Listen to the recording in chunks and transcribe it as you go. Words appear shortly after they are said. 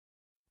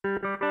Hello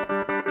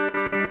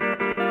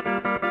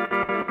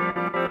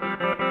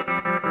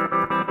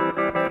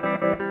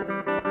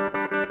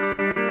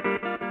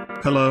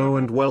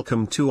and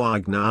welcome to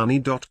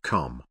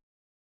ignani.com.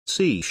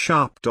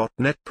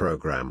 C#.NET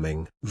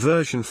Programming,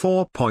 version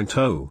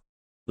 4.0.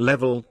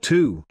 Level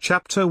 2,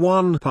 Chapter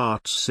 1,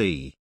 Part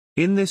C.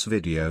 In this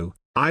video,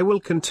 I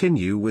will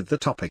continue with the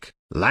topic,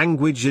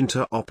 Language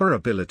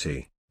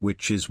Interoperability,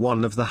 which is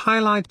one of the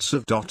highlights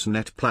of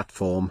 .NET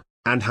Platform,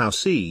 and how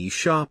C#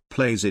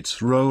 plays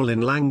its role in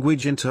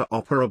language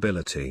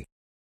interoperability.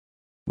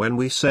 When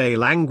we say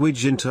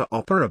language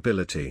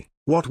interoperability,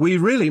 what we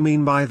really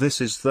mean by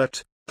this is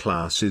that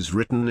classes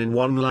written in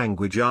one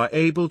language are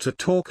able to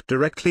talk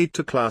directly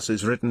to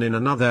classes written in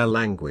another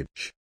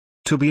language.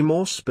 To be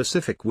more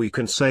specific, we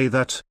can say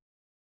that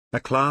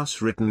a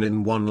class written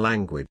in one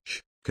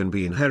language can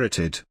be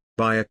inherited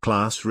by a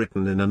class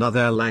written in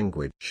another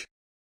language.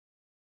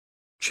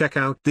 Check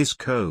out this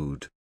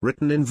code,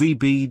 written in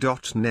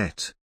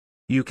VB.NET.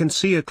 You can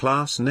see a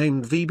class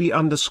named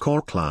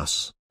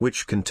VB_class,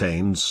 which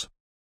contains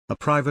a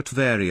private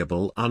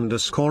variable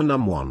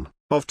 _num1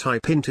 of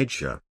type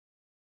integer,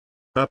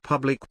 a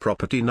public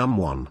property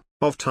num1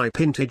 of type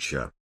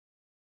integer,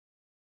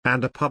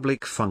 and a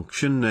public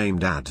function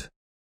named add,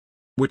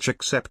 which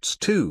accepts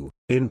two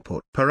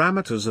input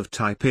parameters of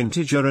type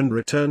integer and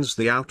returns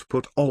the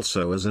output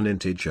also as an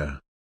integer.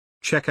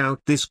 Check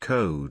out this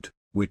code,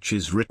 which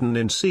is written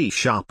in C#.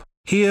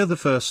 Here the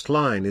first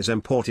line is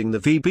importing the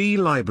VB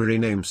library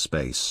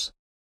namespace.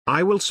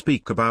 I will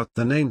speak about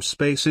the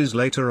namespaces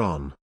later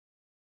on.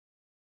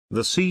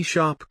 The C#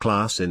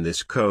 class in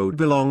this code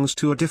belongs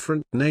to a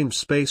different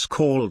namespace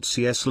called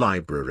CS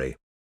library.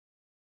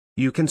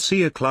 You can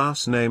see a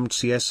class named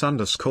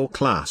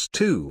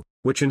CS_class2,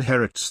 which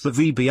inherits the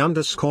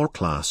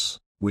VB_class,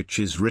 which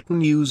is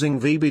written using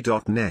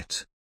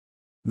VB.NET.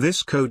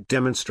 This code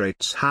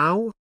demonstrates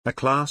how a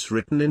class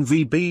written in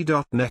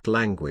VB.NET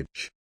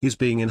language is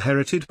being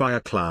inherited by a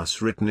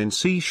class written in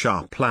C#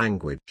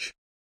 language.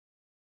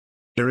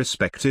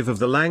 Irrespective of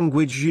the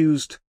language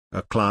used,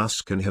 a class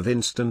can have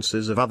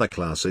instances of other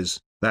classes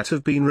that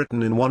have been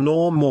written in one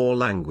or more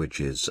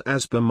languages,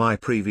 as per my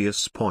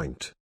previous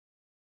point.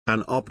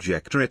 An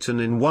object written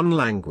in one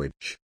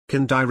language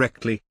can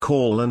directly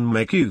call and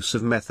make use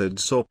of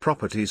methods or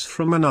properties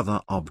from another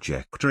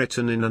object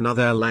written in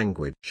another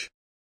language.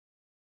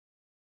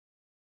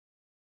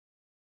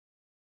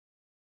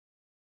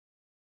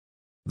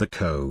 The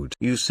code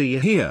you see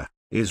here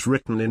is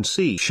written in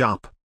C#.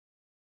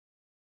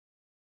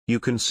 You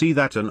can see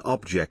that an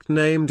object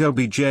named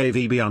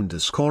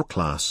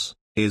objVB_class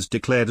is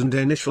declared and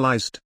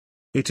initialized.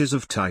 It is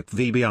of type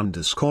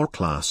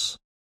VB_class.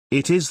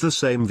 It is the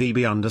same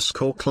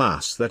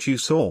VB_class that you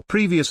saw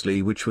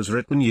previously, which was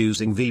written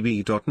using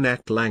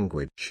VB.NET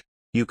language.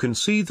 You can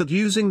see that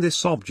using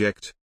this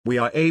object, we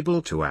are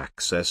able to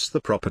access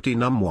the property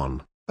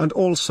num1, and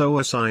also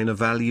assign a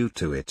value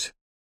to it.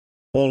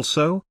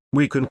 Also,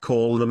 we can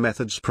call the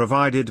methods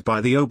provided by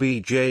the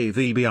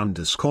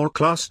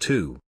objVB_class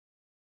too.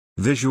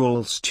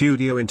 Visual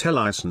Studio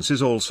IntelliSense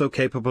is also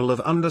capable of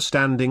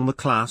understanding the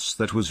class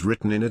that was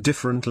written in a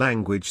different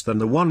language than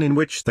the one in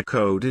which the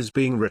code is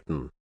being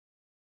written.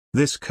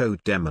 This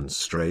code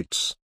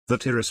demonstrates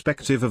that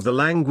irrespective of the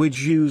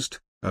language used,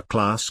 a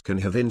class can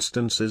have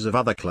instances of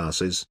other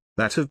classes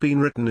that have been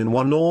written in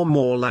one or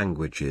more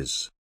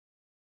languages.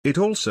 It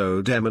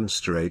also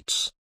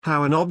demonstrates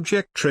how an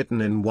object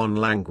written in one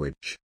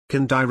language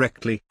can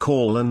directly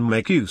call and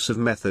make use of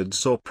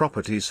methods or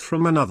properties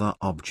from another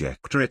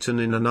object written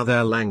in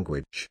another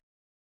language.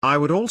 I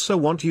would also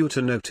want you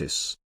to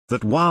notice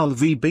that while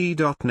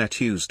VB.NET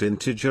used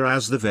integer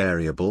as the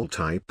variable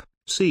type,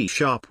 C#,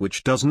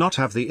 which does not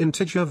have the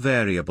integer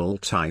variable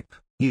type,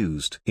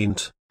 used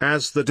int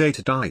as the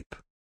data type.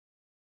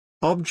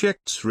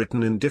 Objects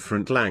written in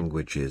different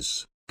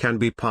languages can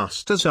be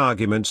passed as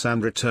arguments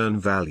and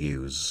return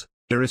values,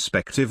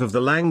 irrespective of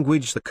the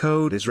language the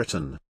code is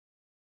written.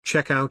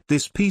 Check out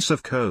this piece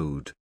of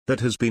code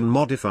that has been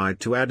modified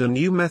to add a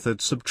new method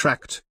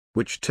subtract,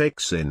 which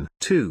takes in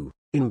two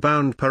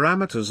inbound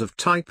parameters of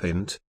type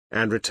int,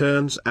 and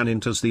returns an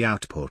int as the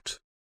output.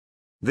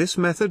 This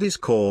method is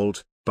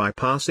called by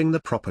passing the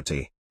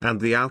property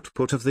and the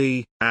output of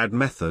the add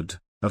method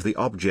of the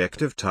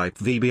object of type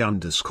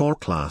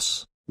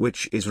VB_class,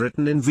 which is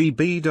written in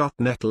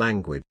VB.NET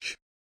language.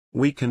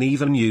 We can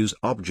even use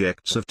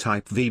objects of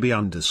type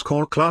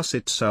VB_class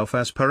itself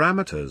as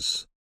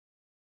parameters.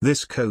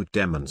 This code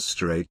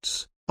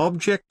demonstrates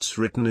objects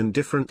written in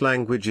different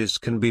languages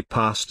can be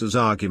passed as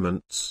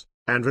arguments,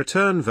 and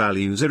return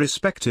values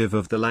irrespective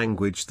of the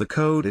language the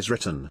code is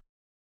written.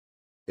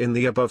 In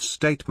the above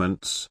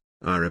statements,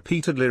 I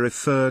repeatedly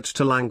referred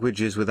to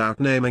languages without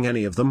naming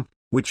any of them,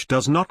 which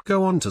does not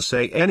go on to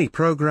say any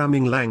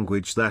programming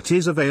language that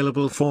is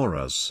available for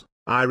us.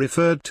 I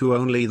referred to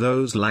only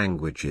those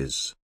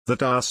languages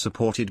that are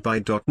supported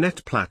by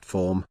 .NET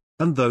Platform,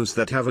 and those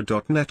that have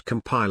a .NET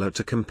compiler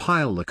to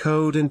compile the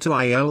code into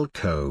IL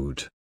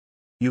code.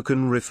 You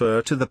can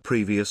refer to the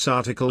previous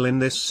article in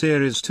this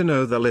series to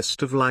know the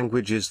list of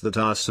languages that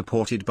are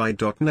supported by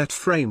 .NET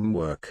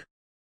Framework.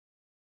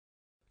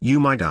 You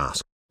might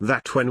ask,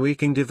 that when we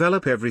can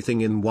develop everything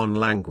in one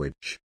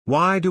language,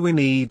 why do we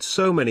need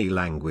so many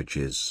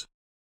languages?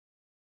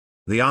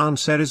 The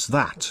answer is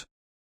that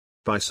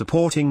by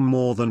supporting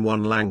more than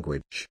one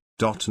language,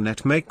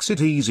 .NET makes it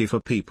easy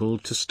for people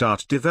to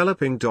start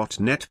developing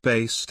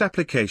 .NET-based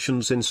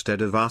applications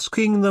instead of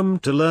asking them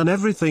to learn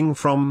everything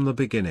from the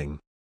beginning.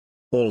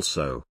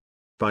 Also,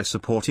 by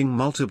supporting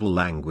multiple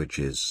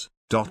languages,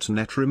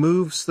 .NET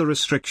removes the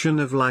restriction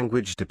of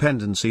language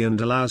dependency and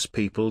allows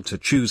people to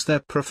choose their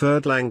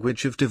preferred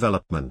language of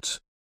development.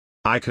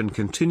 I can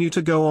continue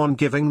to go on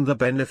giving the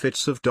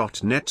benefits of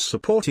 .NET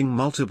supporting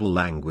multiple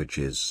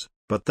languages,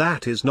 but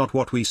that is not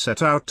what we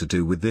set out to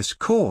do with this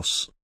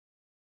course.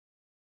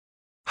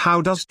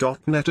 How does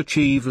 .NET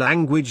achieve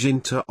language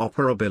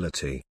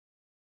interoperability?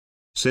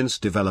 Since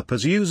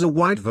developers use a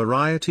wide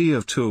variety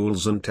of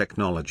tools and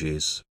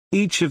technologies,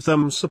 each of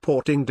them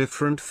supporting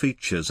different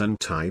features and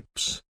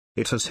types,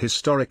 it has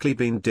historically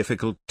been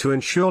difficult to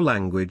ensure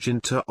language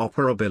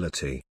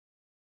interoperability.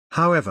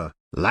 However,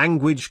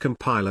 language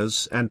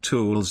compilers and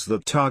tools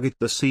that target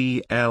the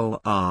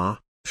CLR,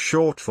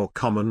 short for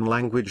Common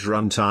Language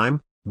Runtime,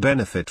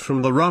 benefit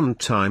from the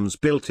runtime's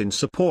built-in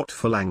support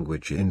for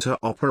language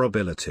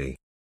interoperability.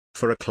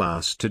 For a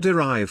class to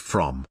derive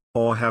from,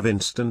 or have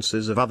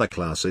instances of other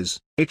classes,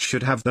 it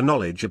should have the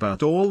knowledge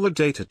about all the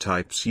data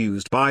types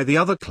used by the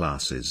other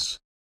classes.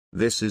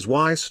 This is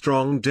why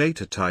strong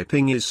data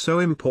typing is so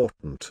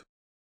important.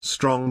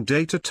 Strong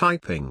data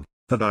typing,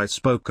 that I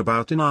spoke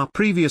about in our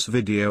previous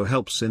video,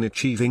 helps in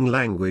achieving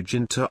language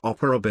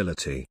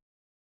interoperability.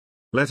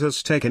 Let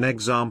us take an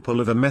example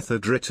of a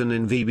method written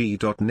in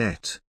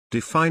VB.NET,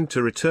 defined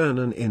to return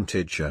an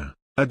integer,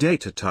 a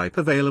data type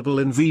available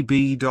in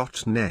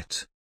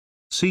VB.NET.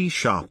 C#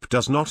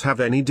 does not have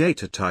any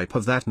data type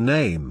of that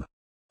name.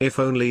 If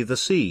only the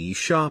C#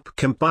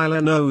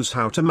 compiler knows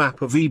how to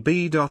map a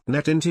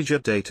VB.NET integer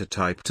data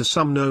type to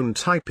some known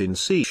type in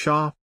C#,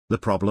 the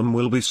problem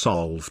will be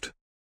solved.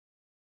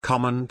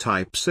 Common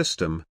Type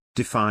System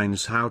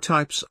defines how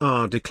types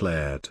are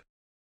declared.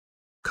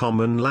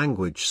 Common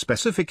Language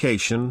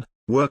Specification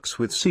works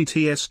with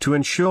CTS to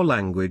ensure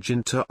language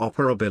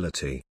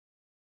interoperability.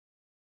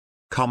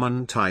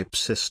 Common Type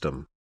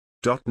System.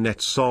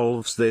 .NET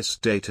solves this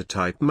data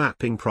type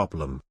mapping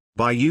problem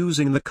by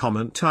using the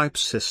Common Type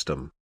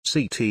System,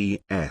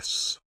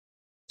 CTS.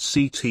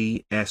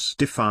 CTS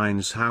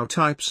defines how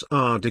types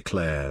are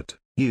declared,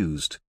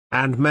 used,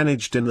 and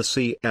managed in the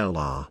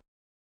CLR.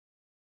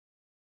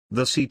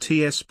 The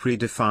CTS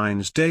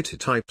predefines data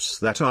types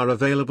that are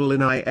available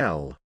in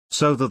IL,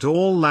 so that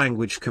all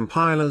language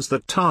compilers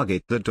that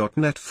target the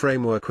 .NET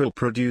framework will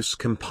produce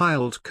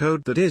compiled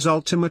code that is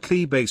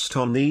ultimately based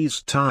on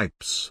these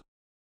types.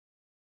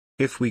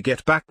 If we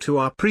get back to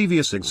our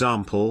previous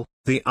example,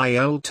 the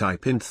IL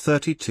type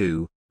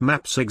int32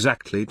 maps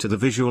exactly to the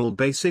Visual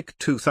Basic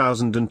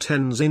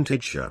 2010's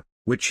integer,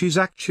 which is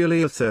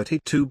actually a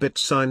 32-bit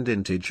signed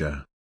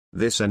integer.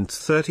 This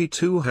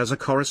int32 has a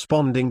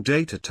corresponding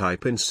data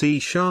type in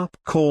C#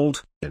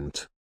 called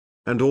int.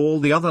 And all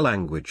the other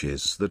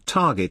languages that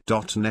target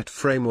 .NET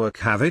framework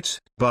have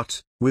it,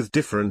 but with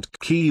different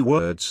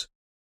keywords.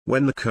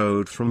 When the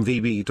code from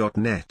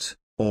VB.NET,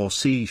 or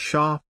C#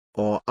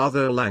 or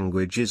other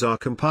languages are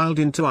compiled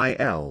into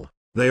IL,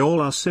 they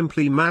all are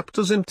simply mapped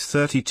as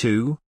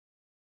int32.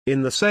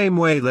 In the same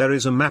way, there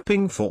is a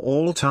mapping for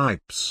all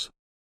types.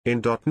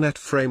 In .NET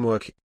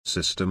Framework,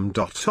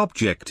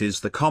 System.Object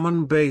is the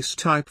common base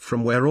type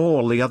from where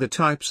all the other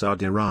types are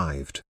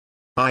derived.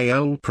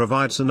 IL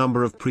provides a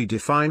number of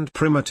predefined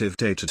primitive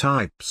data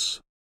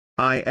types.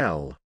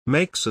 IL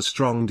makes a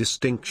strong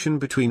distinction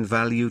between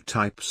value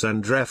types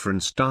and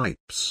reference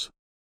types.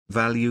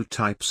 Value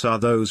types are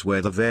those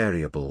where the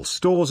variable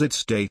stores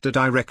its data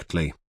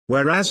directly,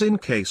 whereas in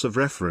case of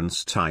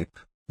reference type,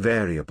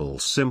 variable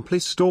simply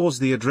stores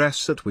the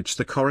address at which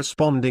the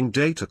corresponding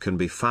data can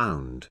be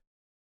found.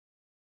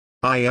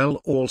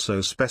 IL also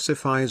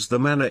specifies the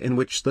manner in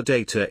which the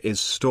data is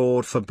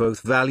stored for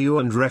both value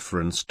and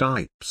reference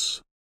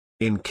types.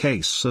 In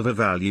case of a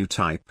value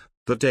type,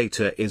 the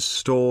data is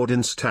stored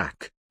in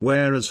stack,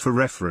 whereas for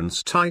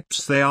reference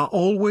types they are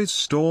always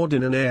stored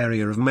in an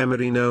area of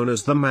memory known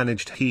as the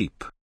managed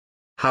heap.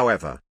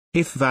 However,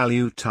 if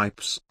value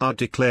types are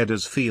declared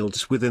as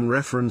fields within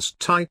reference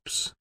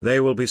types, they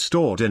will be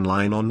stored in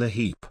line on the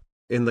heap.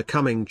 In the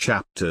coming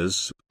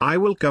chapters, I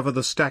will cover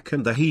the stack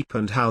and the heap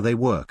and how they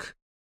work.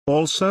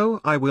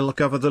 Also, I will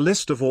cover the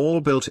list of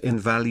all built-in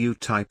value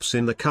types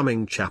in the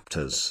coming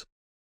chapters.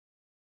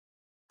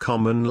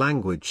 Common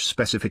Language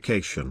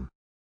Specification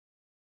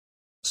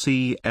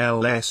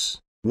CLS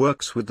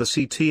works with the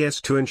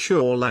CTS to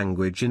ensure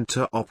language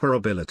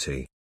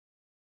interoperability.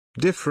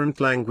 Different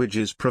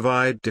languages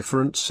provide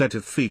different set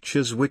of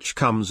features which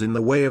comes in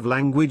the way of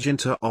language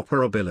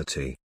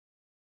interoperability.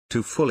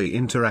 To fully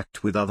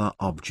interact with other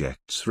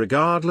objects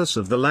regardless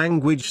of the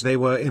language they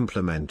were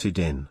implemented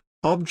in,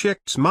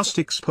 objects must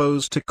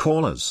expose to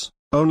callers,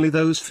 only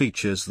those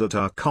features that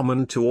are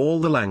common to all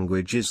the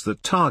languages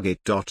that target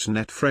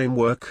 .NET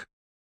Framework.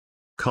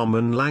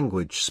 Common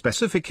Language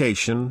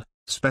Specification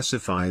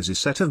specifies a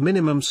set of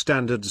minimum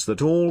standards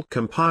that all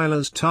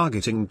compilers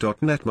targeting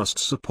 .NET must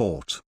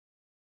support.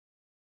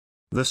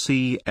 The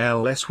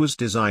CLS was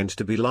designed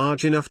to be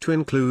large enough to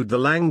include the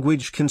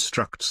language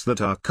constructs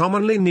that are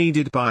commonly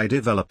needed by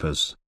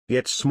developers,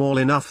 yet small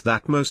enough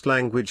that most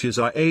languages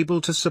are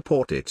able to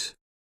support it.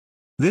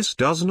 This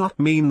does not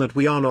mean that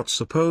we are not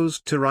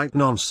supposed to write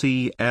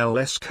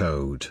non-CLS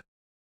code.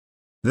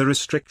 The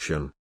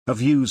restriction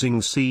of using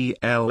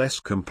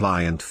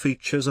CLS-compliant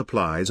features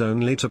applies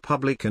only to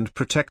public and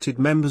protected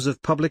members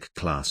of public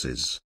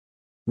classes.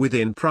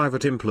 Within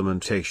private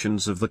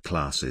implementations of the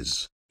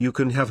classes, you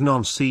can have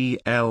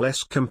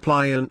non-CLS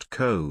compliant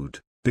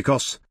code,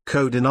 because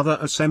code in other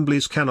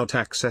assemblies cannot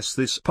access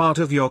this part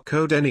of your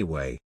code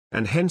anyway,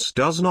 and hence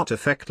does not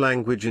affect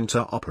language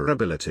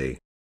interoperability.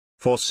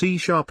 For C#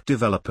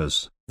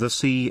 developers, the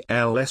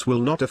CLS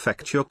will not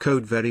affect your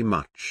code very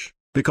much,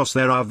 because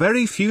there are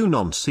very few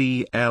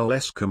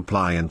non-CLS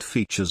compliant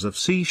features of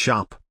C#.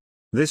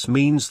 This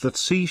means that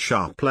C#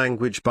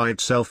 language by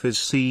itself is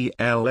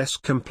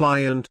CLS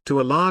compliant to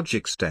a large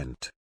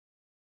extent.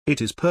 It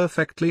is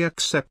perfectly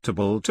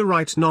acceptable to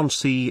write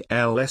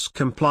non-CLS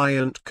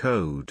compliant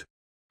code.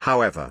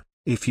 However,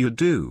 if you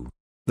do,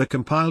 the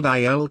compiled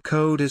IL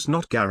code is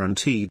not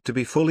guaranteed to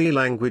be fully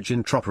language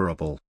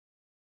interoperable.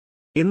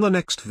 In the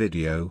next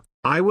video,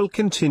 I will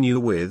continue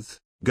with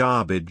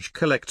garbage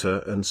collector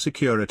and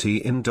security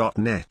in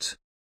 .NET.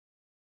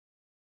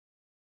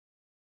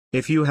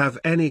 If you have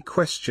any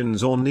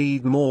questions or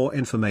need more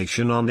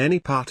information on any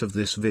part of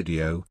this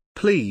video,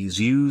 please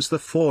use the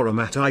forum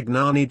at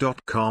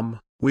ignani.com.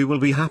 We will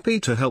be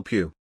happy to help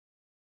you.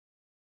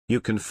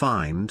 You can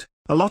find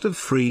a lot of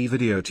free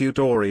video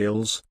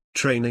tutorials,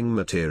 training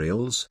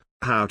materials,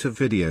 how-to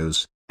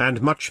videos,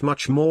 and much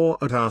more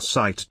at our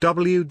site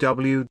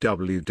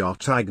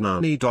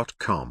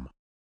www.ignani.com.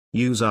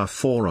 Use our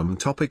forum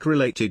topic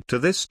related to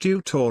this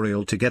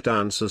tutorial to get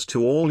answers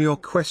to all your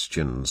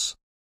questions.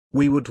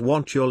 We would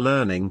want your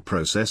learning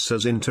process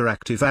as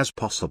interactive as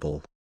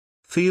possible.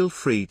 Feel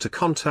free to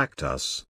contact us.